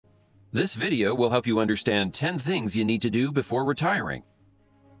This video will help you understand 10 things you need to do before retiring.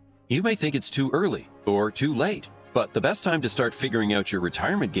 You may think it's too early or too late, but the best time to start figuring out your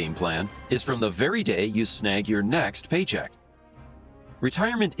retirement game plan is from the very day you snag your next paycheck.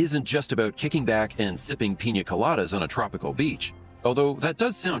 Retirement isn't just about kicking back and sipping pina coladas on a tropical beach, although that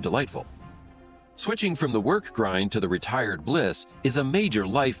does sound delightful. Switching from the work grind to the retired bliss is a major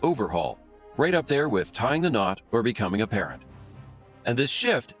life overhaul, right up there with tying the knot or becoming a parent. And this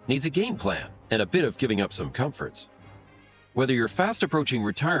shift needs a game plan and a bit of giving up some comforts. Whether you're fast approaching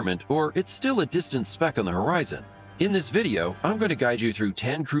retirement or it's still a distant speck on the horizon, in this video, I'm going to guide you through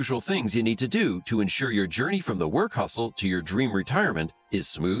 10 crucial things you need to do to ensure your journey from the work hustle to your dream retirement is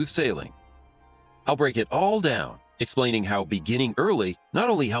smooth sailing. I'll break it all down, explaining how beginning early not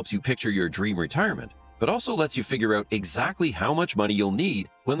only helps you picture your dream retirement, but also lets you figure out exactly how much money you'll need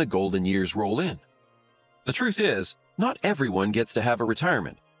when the golden years roll in. The truth is, not everyone gets to have a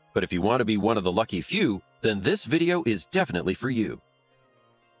retirement, but if you want to be one of the lucky few, then this video is definitely for you.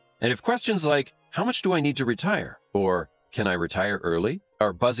 And if questions like, how much do I need to retire? Or, can I retire early?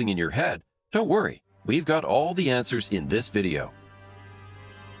 Are buzzing in your head, don't worry, we've got all the answers in this video.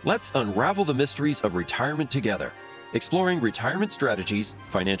 Let's unravel the mysteries of retirement together, exploring retirement strategies,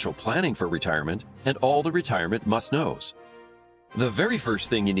 financial planning for retirement, and all the retirement must-knows. The very first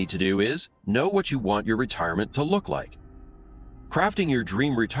thing you need to do is know what you want your retirement to look like. Crafting your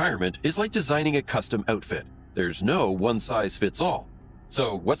dream retirement is like designing a custom outfit. There's no one-size-fits-all.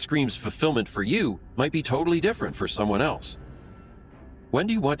 So what screams fulfillment for you might be totally different for someone else. When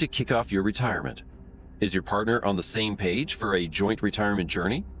do you want to kick off your retirement? Is your partner on the same page for a joint retirement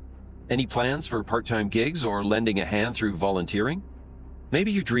journey? Any plans for part-time gigs or lending a hand through volunteering?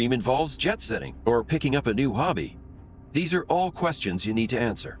 Maybe your dream involves jet setting or picking up a new hobby. These are all questions you need to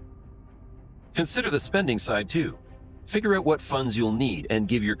answer. Consider the spending side too. Figure out what funds you'll need and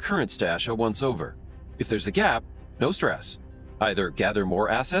give your current stash a once-over. If there's a gap, no stress. Either gather more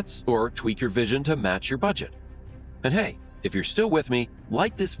assets or tweak your vision to match your budget. And hey, if you're still with me,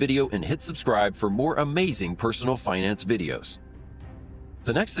 like this video and hit subscribe for more amazing personal finance videos.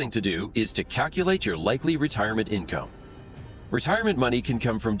 The next thing to do is to calculate your likely retirement income. Retirement money can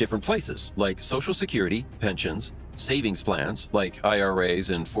come from different places, like Social Security, pensions, savings plans, like IRAs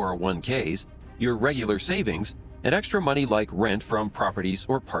and 401ks, your regular savings, and extra money like rent from properties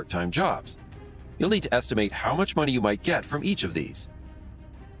or part-time jobs. You'll need to estimate how much money you might get from each of these.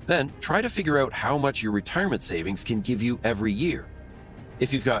 Then, try to figure out how much your retirement savings can give you every year.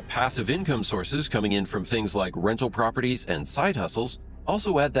 If you've got passive income sources coming in from things like rental properties and side hustles,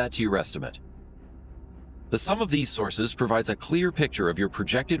 also add that to your estimate. The sum of these sources provides a clear picture of your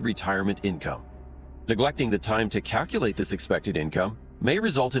projected retirement income. Neglecting the time to calculate this expected income may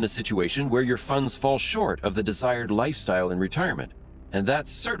result in a situation where your funds fall short of the desired lifestyle in retirement, and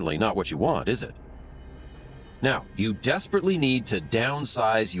that's certainly not what you want, is it? Now, you desperately need to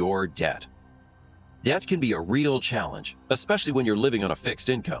downsize your debt. Debt can be a real challenge, especially when you're living on a fixed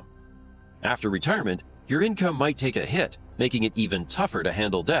income. After retirement, your income might take a hit, making it even tougher to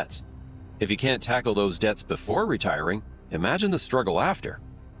handle debts. If you can't tackle those debts before retiring, imagine the struggle after.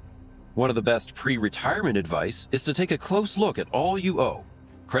 One of the best pre-retirement advice is to take a close look at all you owe.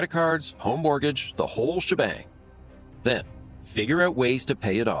 Credit cards, home mortgage, the whole shebang. Then, figure out ways to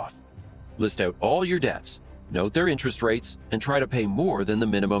pay it off. List out all your debts, note their interest rates, and try to pay more than the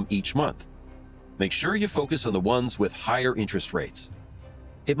minimum each month. Make sure you focus on the ones with higher interest rates.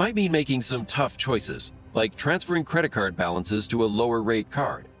 It might mean making some tough choices, like transferring credit card balances to a lower rate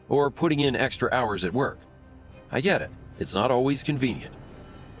card, or putting in extra hours at work. I get it, it's not always convenient.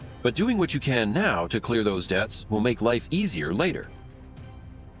 But doing what you can now to clear those debts will make life easier later.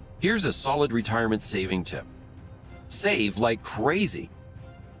 Here's a solid retirement saving tip. Save like crazy.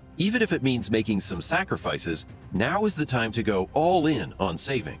 Even if it means making some sacrifices, now is the time to go all in on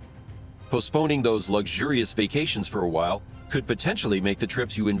saving. Postponing those luxurious vacations for a while could potentially make the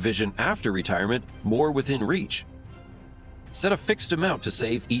trips you envision after retirement more within reach. Set a fixed amount to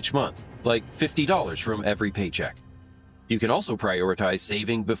save each month, like $50 from every paycheck. You can also prioritize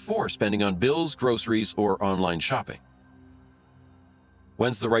saving before spending on bills, groceries, or online shopping.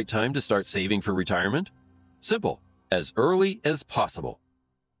 When's the right time to start saving for retirement? Simple, as early as possible.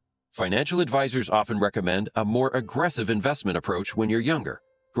 Financial advisors often recommend a more aggressive investment approach when you're younger,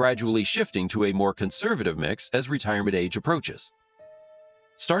 gradually shifting to a more conservative mix as retirement age approaches.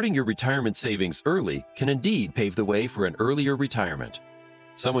 Starting your retirement savings early can indeed pave the way for an earlier retirement.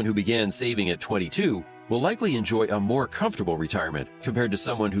 Someone who began saving at 22 will likely enjoy a more comfortable retirement compared to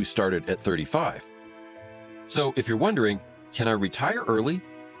someone who started at 35. So if you're wondering, can I retire early?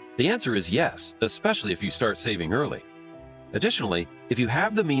 The answer is yes, especially if you start saving early. Additionally, if you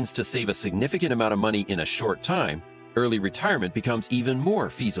have the means to save a significant amount of money in a short time, early retirement becomes even more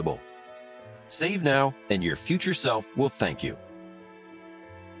feasible. Save now, and your future self will thank you.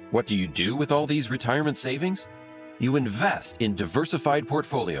 What do you do with all these retirement savings? You invest in diversified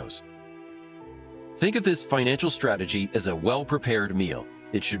portfolios. Think of this financial strategy as a well-prepared meal.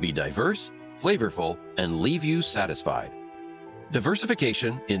 It should be diverse, flavorful, and leave you satisfied.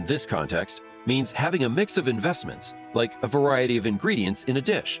 Diversification, in this context, means having a mix of investments, like a variety of ingredients in a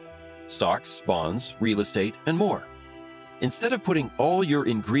dish: stocks, bonds, real estate, and more. Instead of putting all your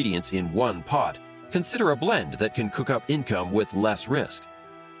ingredients in one pot, consider a blend that can cook up income with less risk.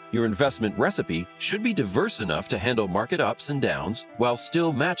 Your investment recipe should be diverse enough to handle market ups and downs while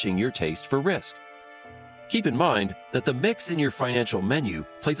still matching your taste for risk. Keep in mind that the mix in your financial menu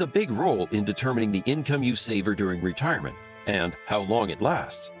plays a big role in determining the income you savor during retirement and how long it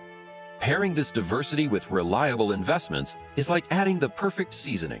lasts. Pairing this diversity with reliable investments is like adding the perfect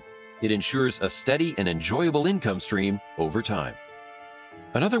seasoning. It ensures a steady and enjoyable income stream over time.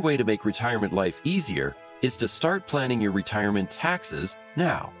 Another way to make retirement life easier is to start planning your retirement taxes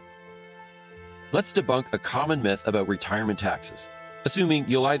now. Let's debunk a common myth about retirement taxes, assuming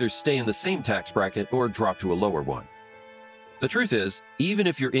you'll either stay in the same tax bracket or drop to a lower one. The truth is, even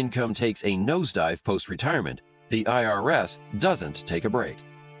if your income takes a nosedive post-retirement, the IRS doesn't take a break.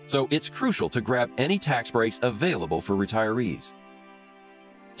 So it's crucial to grab any tax breaks available for retirees.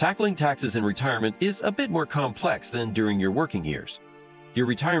 Tackling taxes in retirement is a bit more complex than during your working years. Your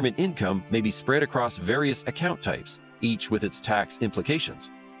retirement income may be spread across various account types, each with its tax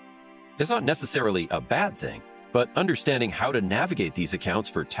implications. It's not necessarily a bad thing, but understanding how to navigate these accounts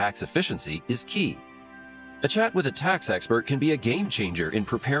for tax efficiency is key. A chat with a tax expert can be a game changer in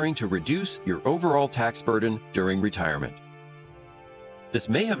preparing to reduce your overall tax burden during retirement. This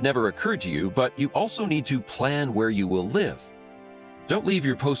may have never occurred to you, but you also need to plan where you will live. Don't leave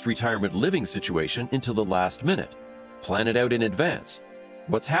your post-retirement living situation until the last minute. Plan it out in advance.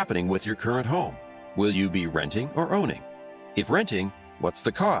 What's happening with your current home? Will you be renting or owning? If renting, what's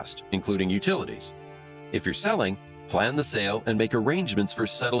the cost, including utilities? If you're selling, plan the sale and make arrangements for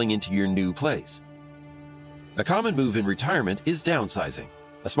settling into your new place. A common move in retirement is downsizing,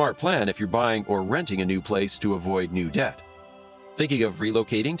 a smart plan if you're buying or renting a new place to avoid new debt. Thinking of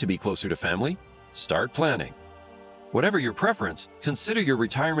relocating to be closer to family? Start planning. Whatever your preference, consider your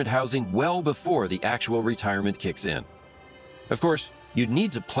retirement housing well before the actual retirement kicks in. Of course, you'd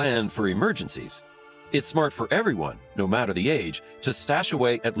need to plan for emergencies. It's smart for everyone, no matter the age, to stash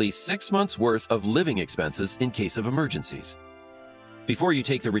away at least 6 months' worth of living expenses in case of emergencies. Before you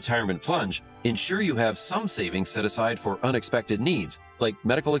take the retirement plunge, ensure you have some savings set aside for unexpected needs, like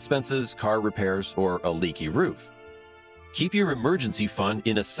medical expenses, car repairs, or a leaky roof. Keep your emergency fund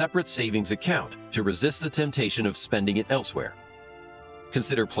in a separate savings account to resist the temptation of spending it elsewhere.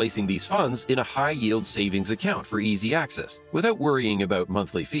 Consider placing these funds in a high-yield savings account for easy access, without worrying about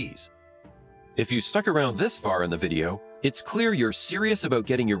monthly fees. If you stuck around this far in the video, it's clear you're serious about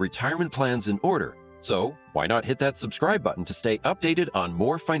getting your retirement plans in order, so why not hit that subscribe button to stay updated on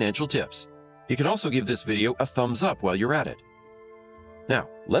more financial tips? You can also give this video a thumbs up while you're at it. Now,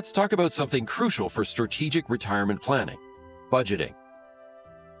 let's talk about something crucial for strategic retirement planning: budgeting.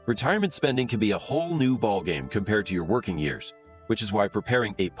 Retirement spending can be a whole new ballgame compared to your working years, which is why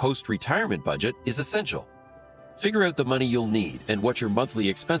preparing a post-retirement budget is essential. Figure out the money you'll need and what your monthly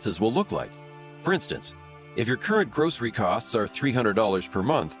expenses will look like. For instance, if your current grocery costs are $300 per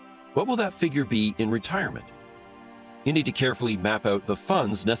month, what will that figure be in retirement? You need to carefully map out the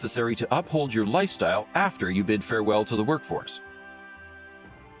funds necessary to uphold your lifestyle after you bid farewell to the workforce.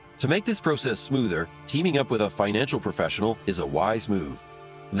 To make this process smoother, teaming up with a financial professional is a wise move.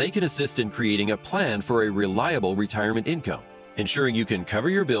 They can assist in creating a plan for a reliable retirement income, ensuring you can cover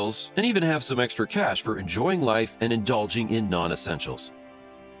your bills and even have some extra cash for enjoying life and indulging in non-essentials.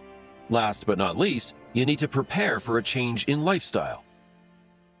 Last but not least, you need to prepare for a change in lifestyle.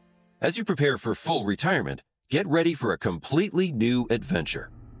 As you prepare for full retirement, get ready for a completely new adventure.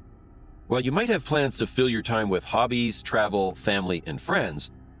 While you might have plans to fill your time with hobbies, travel, family, and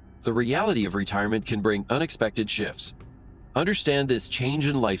friends, the reality of retirement can bring unexpected shifts. Understand this change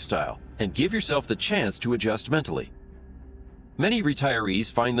in lifestyle and give yourself the chance to adjust mentally. Many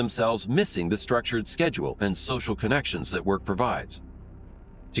retirees find themselves missing the structured schedule and social connections that work provides.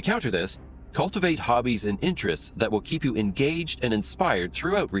 To counter this, cultivate hobbies and interests that will keep you engaged and inspired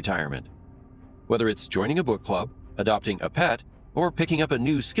throughout retirement. Whether it's joining a book club, adopting a pet, or picking up a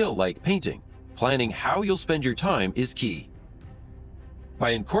new skill like painting, planning how you'll spend your time is key. By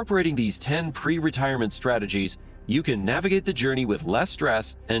incorporating these 10 pre-retirement strategies, you can navigate the journey with less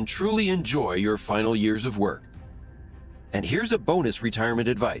stress and truly enjoy your final years of work. And here's a bonus retirement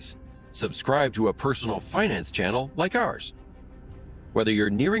advice. Subscribe to a personal finance channel like ours. Whether you're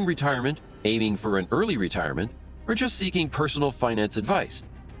nearing retirement, aiming for an early retirement, or just seeking personal finance advice,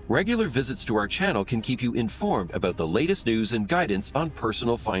 regular visits to our channel can keep you informed about the latest news and guidance on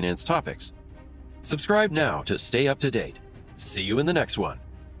personal finance topics. Subscribe now to stay up to date. See you in the next one.